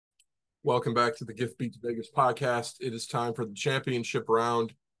Welcome back to the Giff Beats Vegas podcast. It is time for the championship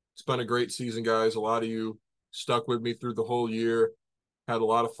round. It's been a great season, guys. A lot of you stuck with me through the whole year, had a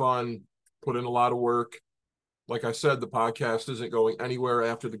lot of fun, put in a lot of work. Like I said, the podcast isn't going anywhere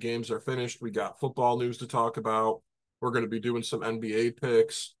after the games are finished. We got football news to talk about. We're going to be doing some NBA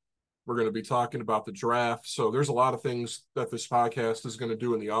picks. We're going to be talking about the draft. So there's a lot of things that this podcast is going to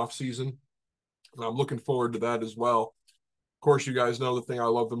do in the off season. And I'm looking forward to that as well. Of course, you guys know the thing I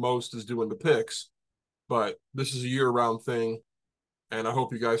love the most is doing the picks, but this is a year-round thing, and I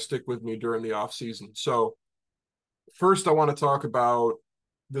hope you guys stick with me during the off season. So first, I want to talk about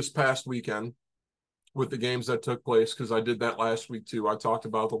this past weekend with the games that took place, because I did that last week too. I talked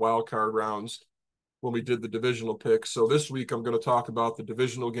about the wild card rounds when we did the divisional picks. So this week, I'm going to talk about the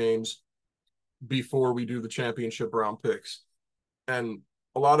divisional games before we do the championship round picks. And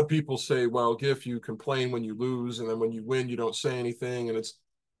a lot of people say, well, Giff, you complain when you lose, and then when you win, you don't say anything. And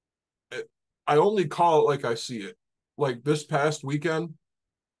I only call it like I see it. Like this past weekend,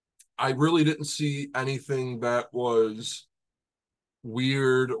 I really didn't see anything that was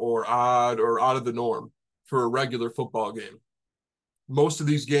weird or odd or out of the norm for a regular football game. Most of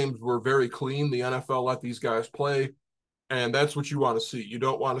these games were very clean. The NFL let these guys play, and that's what you want to see. You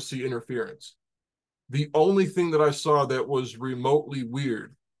don't want to see interference. The only thing that I saw that was remotely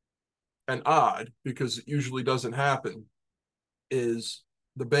weird and odd, because it usually doesn't happen, is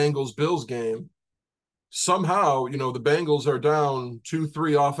the Bengals Bills game. Somehow, the Bengals are down 2,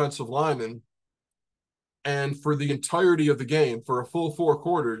 3 offensive linemen. And for the entirety of the game, for a full 4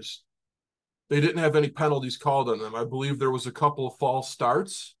 quarters, they didn't have any penalties called on them. I believe there was a couple of false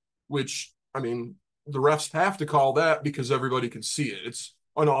starts, which, I mean, the refs have to call that because everybody can see it. It's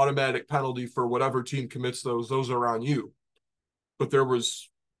an automatic penalty for whatever team commits those. Those are on you. But there was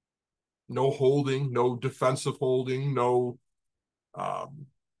no holding, no defensive holding, no,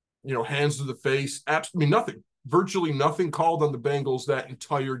 hands to the face. Absolutely nothing. Virtually nothing called on the Bengals that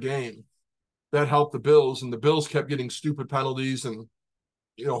entire game. That helped the Bills, and the Bills kept getting stupid penalties and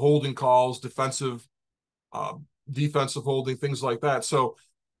holding calls, uh, defensive holding, things like that. So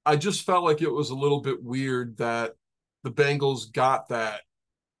I just felt like it was a little bit weird that the Bengals got that.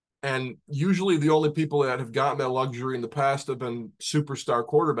 And usually the only people that have gotten that luxury in the past have been superstar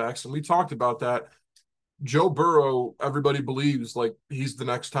quarterbacks. And we talked about that. Joe Burrow, everybody believes like he's the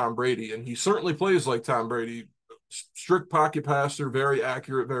next Tom Brady, and he certainly plays like Tom Brady. Strict pocket passer, very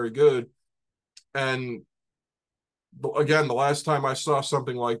accurate, very good. And again, the last time I saw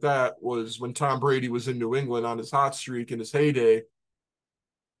something like that was when Tom Brady was in New England on his hot streak in his heyday.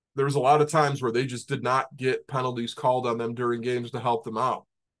 There was a lot of times where they just did not get penalties called on them during games to help them out.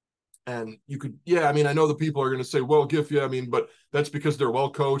 And you could, yeah, I mean, I know the people are going to say, well, Giff, yeah, I mean, but that's because they're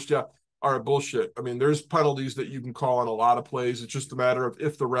well coached. Yeah. All right, bullshit. I mean, there's penalties that you can call on a lot of plays. It's just a matter of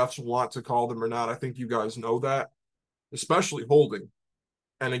if the refs want to call them or not. I think you guys know that, especially holding.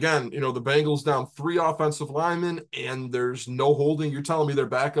 And again, the Bengals down 3 offensive linemen and there's no holding. You're telling me their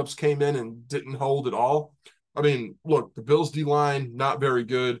backups came in and didn't hold at all? I mean, look, the Bills D line, not very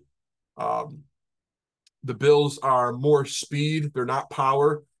good. Um, the Bills are more speed, they're not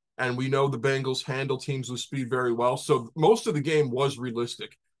power. And we know the Bengals handle teams with speed very well. So most of the game was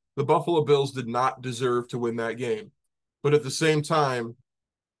realistic. The Buffalo Bills did not deserve to win that game. But at the same time,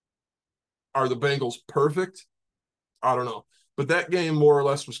 are the Bengals perfect? I don't know. But that game more or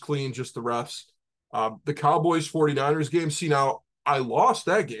less was clean, just the refs. The Cowboys 49ers game, see, now I lost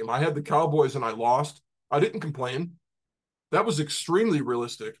that game. I had the Cowboys and I lost. I didn't complain. That was extremely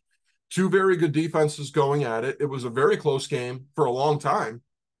realistic. 2 very good defenses going at it. It was a very close game for a long time.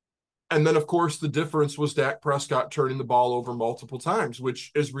 And then, of course, the difference was Dak Prescott turning the ball over multiple times, which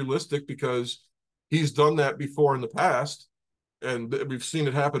is realistic because he's done that before in the past. And we've seen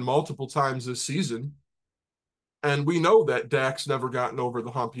it happen multiple times this season. And we know that Dak's never gotten over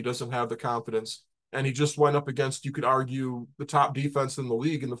the hump. He doesn't have the confidence. And he just went up against, you could argue, the top defense in the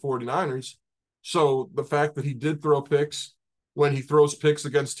league in the 49ers. So the fact that he did throw picks when he throws picks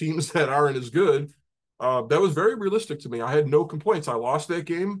against teams that aren't as good, that was very realistic to me. I had no complaints. I lost that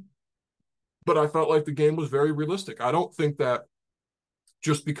game, but I felt like the game was very realistic. I don't think that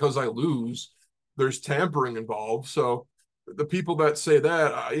just because I lose, there's tampering involved. So the people that say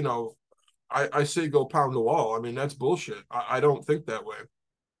that, I say go pound the wall. I mean, that's bullshit. I don't think that way.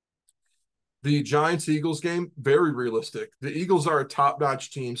 The Giants Eagles game, very realistic. The Eagles are a top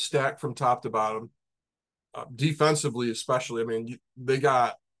notch team, stacked from top to bottom, defensively, especially. I mean, they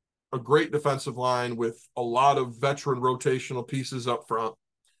got a great defensive line with a lot of veteran rotational pieces up front.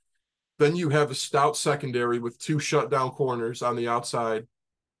 Then you have a stout secondary with 2 shutdown corners on the outside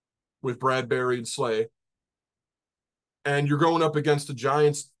with Bradbury and Slay. And you're going up against the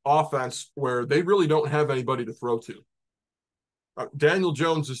Giants offense where they really don't have anybody to throw to. Daniel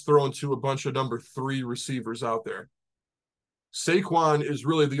Jones is throwing to a bunch of number 3 receivers out there. Saquon is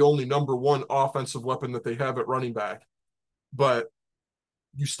really the only number 1 offensive weapon that they have at running back. But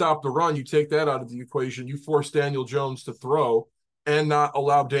you stop the run, you take that out of the equation, you force Daniel Jones to throw and not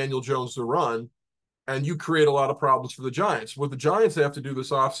allow Daniel Jones to run, and you create a lot of problems for the Giants. What the Giants have to do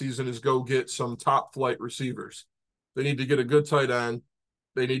this offseason is go get some top flight receivers. They need to get a good tight end.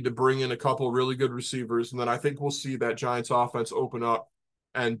 They need to bring in a couple really good receivers, and then I think we'll see that Giants offense open up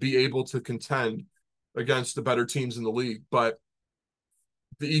and be able to contend against the better teams in the league. But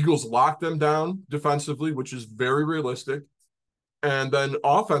the Eagles locked them down defensively, which is very realistic. And then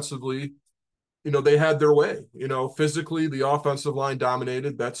offensively, they had their way. Physically, the offensive line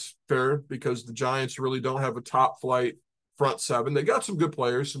dominated. That's fair because the Giants really don't have a top flight front 7. They got some good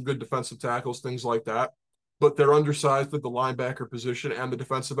players, some good defensive tackles, things like that, but they're undersized at the linebacker position and the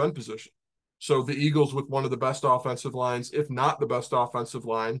defensive end position. So the Eagles, with one of the best offensive lines, if not the best offensive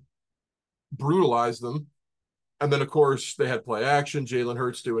line, brutalized them. And then, of course, they had play action, Jalen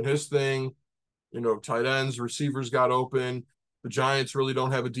Hurts doing his thing, tight ends, receivers got open. The Giants really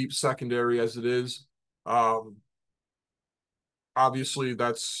don't have a deep secondary as it is. Obviously,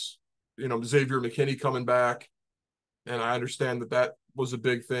 that's, Xavier McKinney coming back, and I understand that was a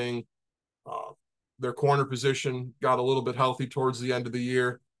big thing. Their corner position got a little bit healthy towards the end of the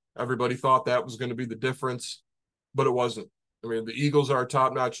year. Everybody thought that was going to be the difference, but it wasn't. I mean, the Eagles are a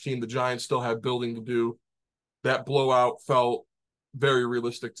top-notch team. The Giants still have building to do. That blowout felt very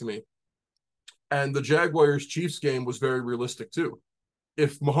realistic to me. And the Jaguars-Chiefs game was very realistic too.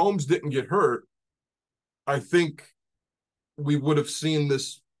 If Mahomes didn't get hurt, I think we would have seen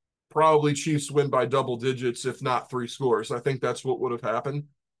this probably Chiefs win by double digits, if not 3 scores. I think that's what would have happened.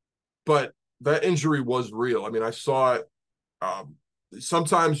 But that injury was real. I mean, I saw it.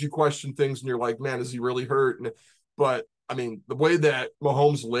 Sometimes you question things and you're like, man, is he really hurt? But, I mean, the way that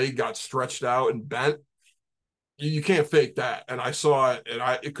Mahomes' leg got stretched out and bent, you can't fake that. And I saw it,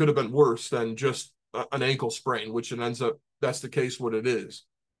 and it could have been worse than just an ankle sprain, which it ends up, that's the case what it is.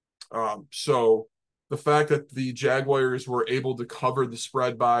 So the fact that the Jaguars were able to cover the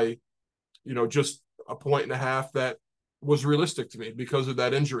spread by, just a 1.5, that was realistic to me because of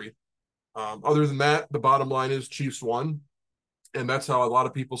that injury. Other than that, the bottom line is Chiefs won, and that's how a lot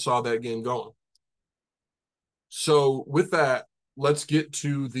of people saw that game going. So with that, let's get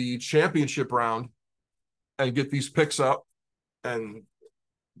to the championship round and get these picks up. And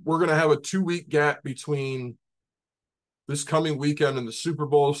we're going to have a 2-week gap between this coming weekend and the Super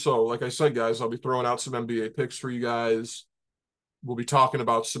Bowl. So like I said, guys, I'll be throwing out some NBA picks for you guys. We'll be talking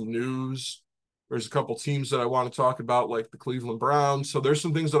about some news. There's a couple teams that I want to talk about, like the Cleveland Browns. So there's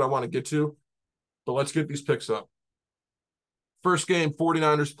some things that I want to get to, but let's get these picks up. First game,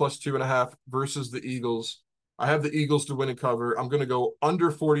 49ers plus 2.5 versus the Eagles. I have the Eagles to win and cover. I'm going to go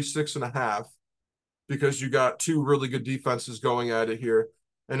under 46.5 because you got 2 really good defenses going at it here.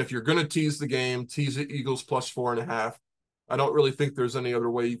 And if you're going to tease the game, tease the Eagles plus 4.5. I don't really think there's any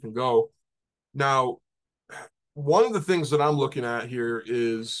other way you can go. Now, one of the things that I'm looking at here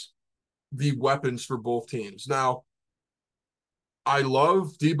is the weapons for both teams. Now, I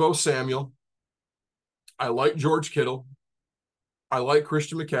love Deebo Samuel. I like George Kittle. I like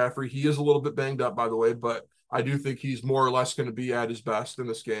Christian McCaffrey. He is a little bit banged up, by the way, but I do think he's more or less going to be at his best in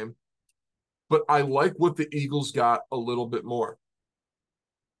this game. But I like what the Eagles got a little bit more.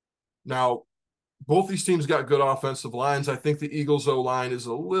 Now, both these teams got good offensive lines. I think the Eagles' O-line is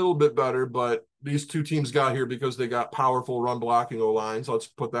a little bit better, but these 2 teams got here because they got powerful run-blocking O-lines. Let's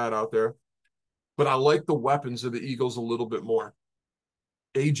put that out there. But I like the weapons of the Eagles a little bit more.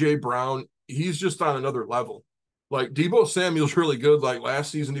 A.J. Brown, he's just on another level. Like, Deebo Samuel's really good. Like,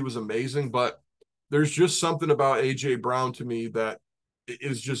 last season he was amazing, but there's just something about A.J. Brown to me that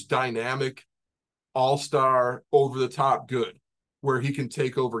is just dynamic, all-star, over-the-top good, where he can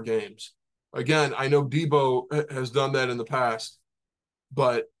take over games. Again, I know Deebo has done that in the past,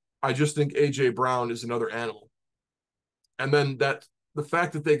 but I just think A.J. Brown is another animal. And then the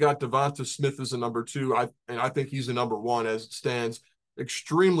fact that they got Devonta Smith as a number 2, I think he's a number 1 as it stands.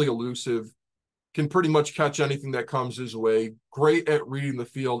 Extremely elusive, can pretty much catch anything that comes his way. Great at reading the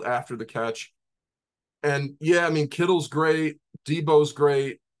field after the catch. And yeah, I mean, Kittle's great, Deebo's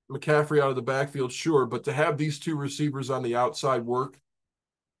great, McCaffrey out of the backfield, sure, but to have these 2 receivers on the outside work,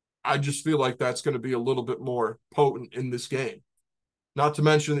 I just feel like that's going to be a little bit more potent in this game. Not to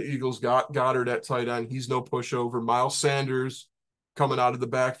mention the Eagles got Goddard at tight end. He's no pushover. Miles Sanders coming out of the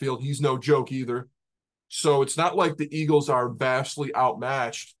backfield. He's no joke either. So it's not like the Eagles are vastly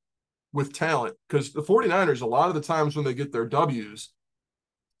outmatched with talent, because the 49ers, a lot of the times when they get their W's,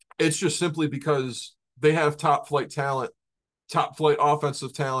 it's just simply because they have top flight talent, top flight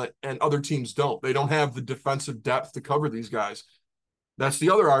offensive talent, and other teams don't. They don't have the defensive depth to cover these guys. That's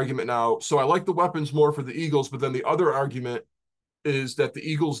the other argument now. So I like the weapons more for the Eagles, but then the other argument is that the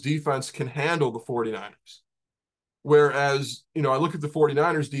Eagles defense can handle the 49ers. Whereas, I look at the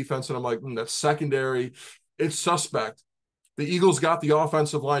 49ers defense and I'm like, that's secondary. It's suspect. The Eagles got the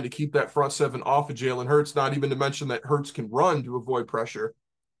offensive line to keep that front seven off of Jalen Hurts, not even to mention that Hurts can run to avoid pressure.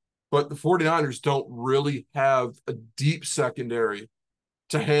 But the 49ers don't really have a deep secondary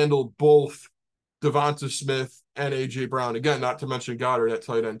to handle both Devonta Smith and A.J. Brown. Again, not to mention Goddard at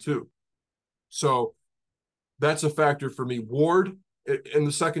tight end too. So that's a factor for me. Ward in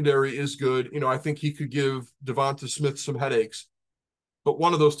the secondary is good. I think he could give Devonta Smith some headaches. But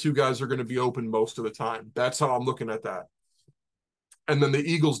one of those two guys are going to be open most of the time. That's how I'm looking at that. And then the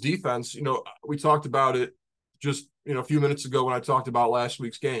Eagles defense, we talked about it just, a few minutes ago when I talked about last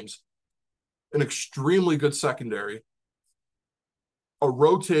week's games. An extremely good secondary, a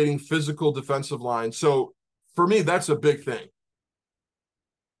rotating physical defensive line. So for me, that's a big thing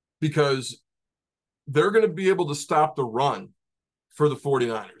because they're going to be able to stop the run for the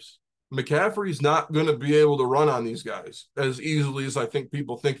 49ers. McCaffrey's not going to be able to run on these guys as easily as I think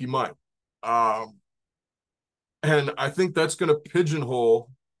people think he might. And I think that's going to pigeonhole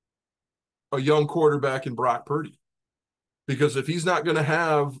a young quarterback in Brock Purdy. Because if he's not going to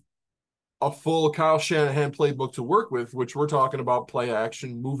have a full Kyle Shanahan playbook to work with, which we're talking about play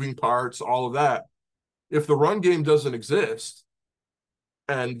action, moving parts, all of that, if the run game doesn't exist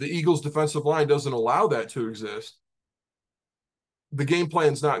and the Eagles defensive line doesn't allow that to exist, the game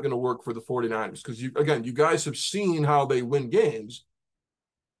plan's not going to work for the 49ers. Because, you guys have seen how they win games.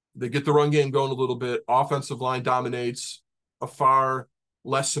 They get the run game going a little bit. Offensive line dominates a far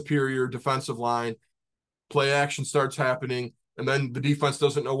less superior defensive line. Play action starts happening, and then the defense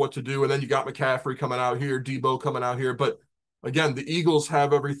doesn't know what to do. And then you got McCaffrey coming out here, Debo coming out here. But again, the Eagles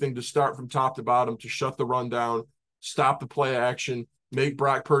have everything to start from top to bottom to shut the run down, stop the play action, make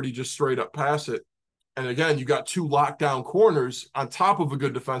Brock Purdy just straight up pass it. And again, you got two lockdown corners on top of a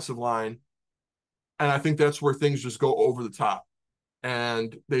good defensive line. And I think that's where things just go over the top.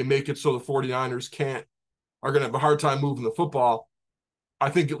 And they make it so the 49ers are going to have a hard time moving the football. I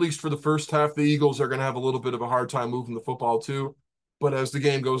think at least for the first half, the Eagles are going to have a little bit of a hard time moving the football too. But as the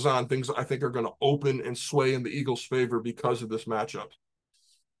game goes on, things I think are going to open and sway in the Eagles' favor because of this matchup.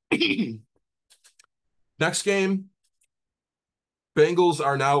 Next game, Bengals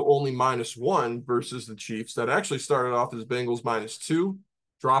are now only -1 versus the Chiefs. That actually started off as Bengals -2,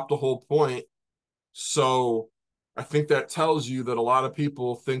 dropped a whole point. So I think that tells you that a lot of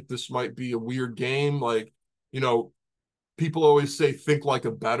people think this might be a weird game. Like, people always say think like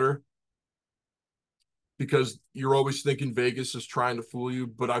a bettor because you're always thinking Vegas is trying to fool you.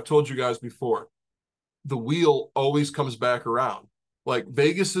 But I've told you guys before, the wheel always comes back around. Like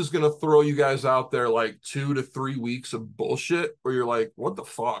Vegas is going to throw you guys out there like 2 to 3 weeks of bullshit where you're like, what the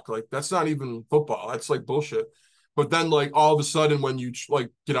fuck? Like, that's not even football. That's like bullshit. But then like all of a sudden when you like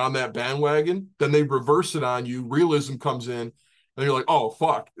get on that bandwagon, then they reverse it on you. Realism comes in and you're like, oh,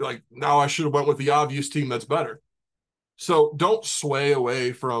 fuck. Like now I should have went with the obvious team that's better. So don't sway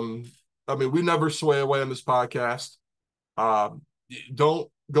away from, we never sway away on this podcast.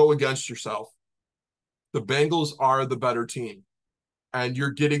 Don't go against yourself. The Bengals are the better team. And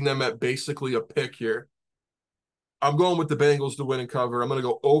you're getting them at basically a pick here. I'm going with the Bengals to win and cover. I'm going to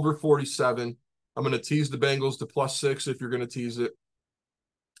go over 47. I'm going to tease the Bengals to +6 if you're going to tease it.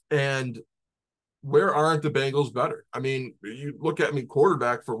 And where aren't the Bengals better? You look at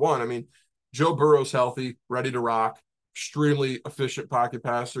quarterback for one. Joe Burrow's healthy, ready to rock, extremely efficient pocket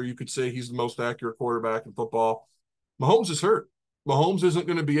passer. You could say he's the most accurate quarterback in football. Mahomes is hurt. Mahomes isn't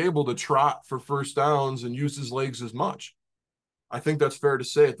going to be able to trot for first downs and use his legs as much. I think that's fair to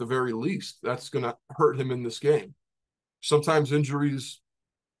say at the very least. That's going to hurt him in this game. Sometimes injuries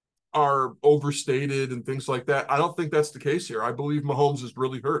are overstated and things like that. I don't think that's the case here. I believe Mahomes is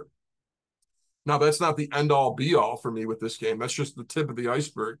really hurt. Now, that's not the end-all, be-all for me with this game. That's just the tip of the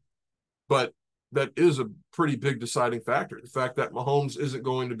iceberg. But that is a pretty big deciding factor, the fact that Mahomes isn't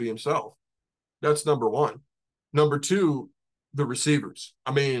going to be himself. That's number one. Number two, the receivers.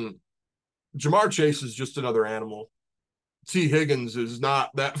 Jamar Chase is just another animal. T. Higgins is not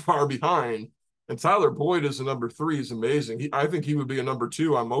that far behind. And Tyler Boyd as a number 3 is amazing. I think he would be a number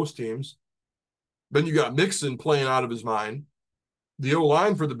 2 on most teams. Then you got Mixon playing out of his mind. The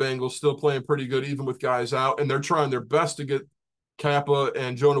O-line for the Bengals still playing pretty good, even with guys out. And they're trying their best to get Kappa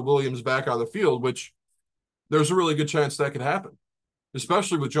and Jonah Williams back on the field, which there's a really good chance that could happen.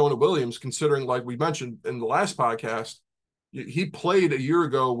 especially with Jonah Williams, considering, like we mentioned in the last podcast, he played a year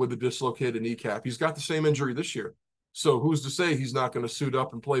ago with a dislocated kneecap. He's got the same injury this year. So who's to say he's not going to suit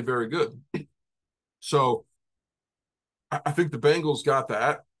up and play very good? So I think the Bengals got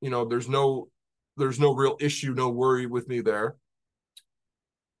that. There's no real issue, no worry with me there.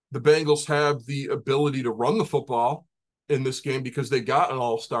 The Bengals have the ability to run the football in this game because they got an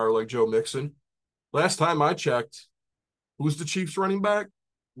all-star like Joe Mixon. Last time I checked, who's the Chiefs running back?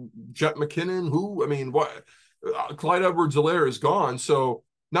 Jet McKinnon? Who? I mean, what? Clyde Edwards-Helaire is gone. So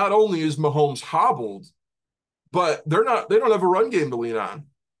not only is Mahomes hobbled, but they don't have a run game to lean on.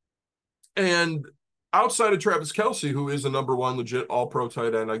 And outside of Travis Kelce, who is a number one legit all-pro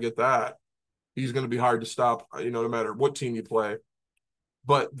tight end, I get that. He's going to be hard to stop, no matter what team you play.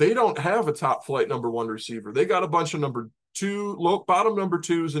 But they don't have a top flight number one receiver. They got a bunch of bottom number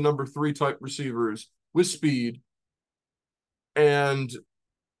twos and number three type receivers with speed. And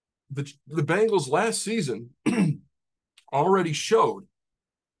the Bengals last season already showed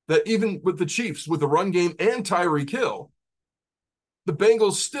that even with the Chiefs, with the run game and Tyreek Hill, the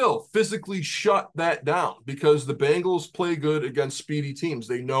Bengals still physically shut that down because the Bengals play good against speedy teams.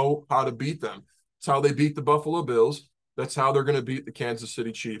 They know how to beat them. It's how they beat the Buffalo Bills. That's how they're going to beat the Kansas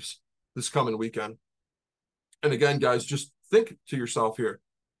City Chiefs this coming weekend. And again, guys, just think to yourself here.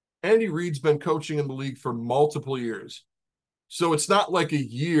 Andy Reid's been coaching in the league for multiple years. So it's not like a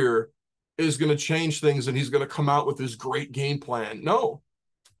year is going to change things and he's going to come out with this great game plan. No.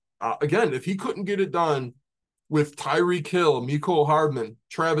 Again, if he couldn't get it done with Tyreek Hill, Mecole Hardman,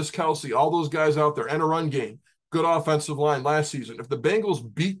 Travis Kelce, all those guys out there, and a run game, good offensive line last season, if the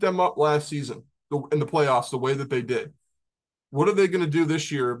Bengals beat them up last season in the playoffs the way that they did, what are they going to do this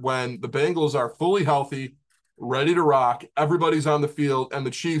year when the Bengals are fully healthy, ready to rock, everybody's on the field, and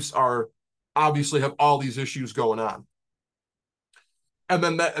the Chiefs are obviously have all these issues going on? And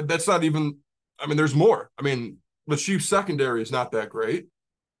then that's not even, there's more. The Chiefs secondary is not that great.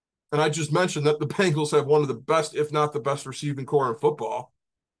 And I just mentioned that the Bengals have one of the best, if not the best, receiving core in football.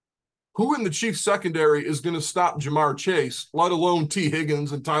 Who in the Chiefs secondary is going to stop Jamar Chase, let alone T.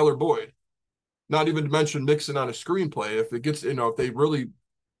 Higgins and Tyler Boyd? Not even to mention Mixon on a screenplay. If it gets, if they really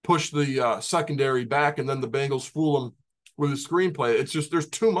push the secondary back and then the Bengals fool them with a screenplay, it's just, there's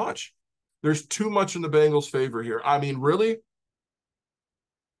too much. There's too much in the Bengals' favor here. Really,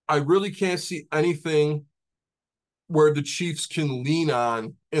 I really can't see anything where the Chiefs can lean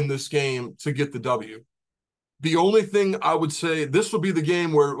on in this game to get the W. The only thing I would say, this would be the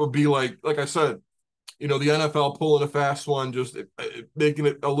game where it would be like I said, the NFL pulling a fast one, just making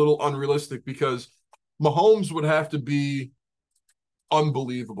it a little unrealistic because Mahomes would have to be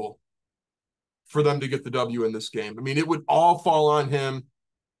unbelievable for them to get the W in this game. It would all fall on him.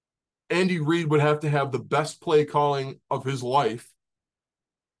 Andy Reid would have to have the best play calling of his life.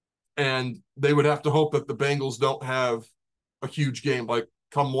 And they would have to hope that the Bengals don't have a huge game, like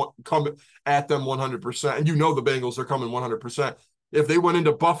come at them 100%. And the Bengals are coming 100%. If they went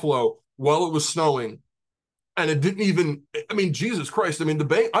into Buffalo while it was snowing, and it didn't even, Jesus Christ. I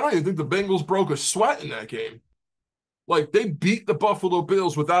don't even think the Bengals broke a sweat in that game. Like, they beat the Buffalo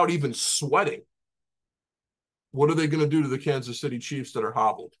Bills without even sweating. What are they going to do to the Kansas City Chiefs that are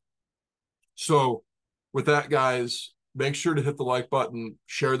hobbled? So, with that, guys, make sure to hit the like button,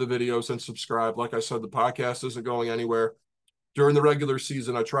 share the videos, and subscribe. Like I said, the podcast isn't going anywhere. During the regular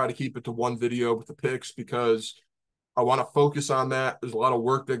season, I try to keep it to one video with the picks because I want to focus on that. There's a lot of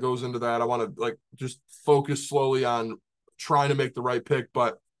work that goes into that. I want to just focus slowly on trying to make the right pick.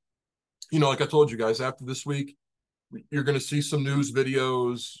 But, like I told you guys, after this week, you're going to see some news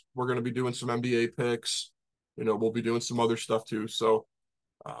videos. We're going to be doing some NBA picks. We'll be doing some other stuff too. So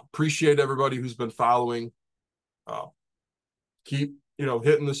appreciate everybody who's been following. Keep,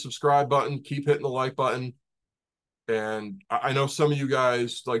 hitting the subscribe button, keep hitting the like button. And I know some of you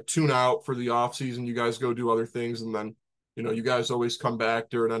guys tune out for the off season. You guys go do other things. And then, you guys always come back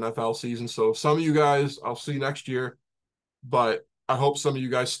during NFL season. So some of you guys, I'll see you next year, but I hope some of you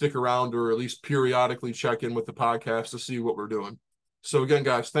guys stick around or at least periodically check in with the podcast to see what we're doing. So again,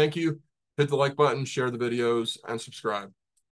 guys, thank you. Hit the like button, share the videos, and subscribe.